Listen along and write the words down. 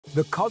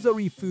The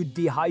COSORI Food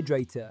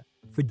Dehydrator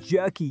for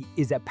jerky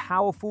is a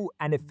powerful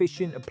and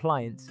efficient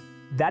appliance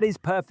that is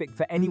perfect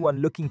for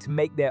anyone looking to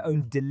make their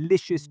own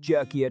delicious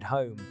jerky at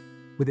home.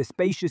 With a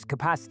spacious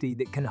capacity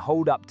that can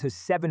hold up to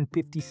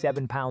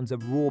 757 pounds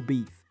of raw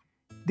beef,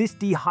 this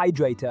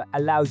dehydrator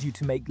allows you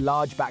to make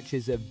large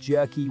batches of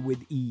jerky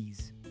with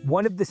ease.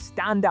 One of the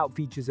standout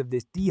features of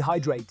this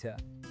dehydrator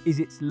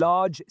is its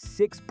large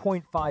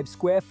 6.5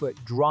 square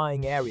foot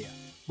drying area,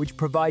 which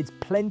provides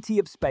plenty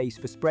of space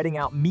for spreading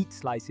out meat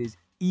slices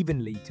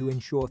evenly to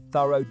ensure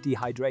thorough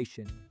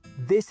dehydration.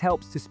 This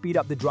helps to speed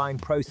up the drying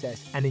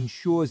process and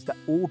ensures that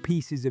all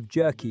pieces of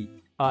jerky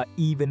are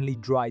evenly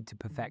dried to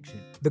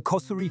perfection. The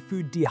COSORI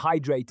Food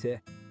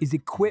Dehydrator is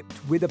equipped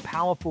with a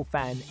powerful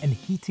fan and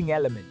heating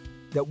element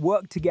that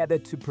work together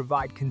to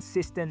provide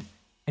consistent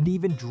and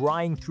even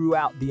drying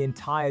throughout the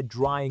entire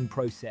drying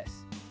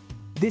process.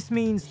 This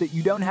means that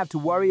you don't have to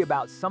worry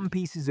about some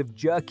pieces of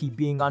jerky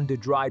being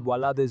under-dried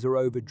while others are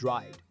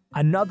over-dried.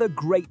 Another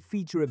great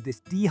feature of this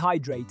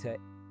dehydrator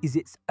is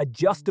its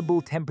adjustable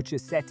temperature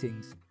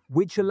settings,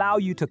 which allow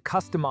you to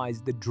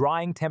customize the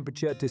drying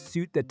temperature to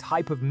suit the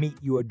type of meat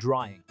you are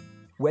drying.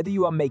 Whether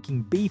you are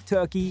making beef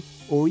jerky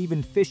or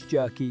even fish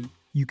jerky,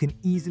 you can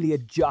easily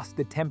adjust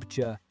the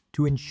temperature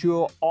to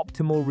ensure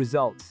optimal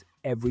results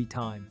every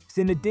time.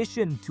 In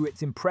addition to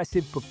its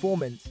impressive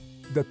performance,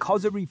 the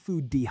COSORI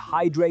Food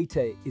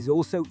Dehydrator is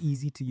also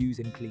easy to use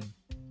and clean.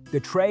 The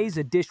trays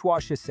are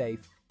dishwasher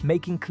safe,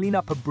 making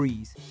cleanup a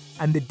breeze,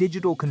 and the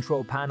digital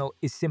control panel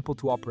is simple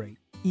to operate,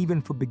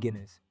 even for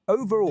beginners.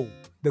 Overall,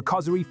 the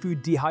COSORI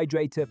Food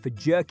Dehydrator for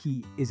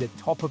jerky is a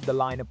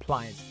top-of-the-line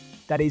appliance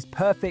that is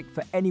perfect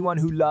for anyone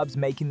who loves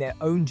making their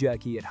own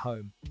jerky at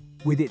home.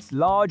 With its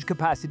large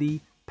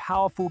capacity,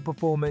 powerful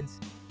performance,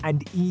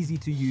 and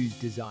easy-to-use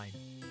design,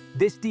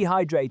 this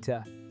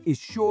dehydrator is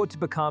sure to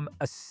become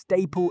a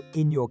staple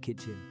in your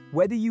kitchen.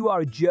 Whether you are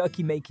a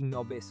jerky-making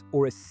novice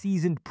or a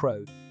seasoned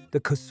pro,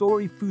 the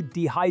COSORI Food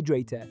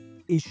Dehydrator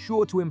is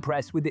sure to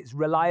impress with its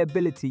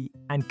reliability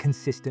and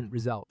consistent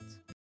results.